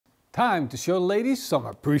Time to show ladies some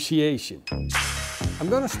appreciation. I'm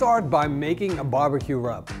gonna start by making a barbecue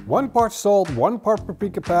rub. 1 part salt, 1 part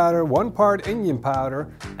paprika powder, 1 part Indian powder,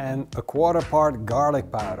 and a 1/4 part garlic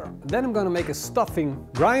powder. Then I'm gonna make a stuffing.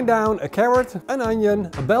 Grind down a carrot, an onion,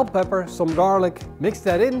 a bell pepper, some garlic. Mix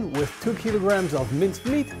that in with 2 kilograms of minced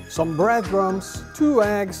meat, some breadcrumbs, 2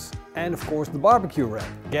 eggs, and of course the barbecue wrap.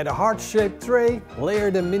 Get a heart-shaped tray, layer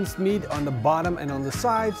the minced meat on the bottom and on the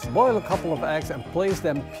sides, boil a couple of eggs and place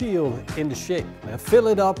them peeled in the shape. Then fill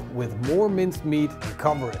it up with more minced meat and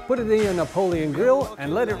cover it. Put it in your Napoleon grill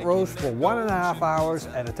and let it roast for 1.5 hours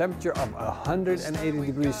at a temperature of 180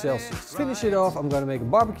 degrees Celsius. Finish it off, I'm gonna make a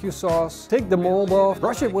barbecue sauce. Take the mold off,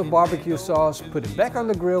 brush it with barbecue sauce, put it back on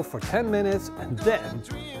the grill for 10 minutes and then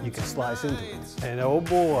you can slice into it. And oh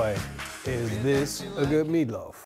boy, is this a good meatloaf.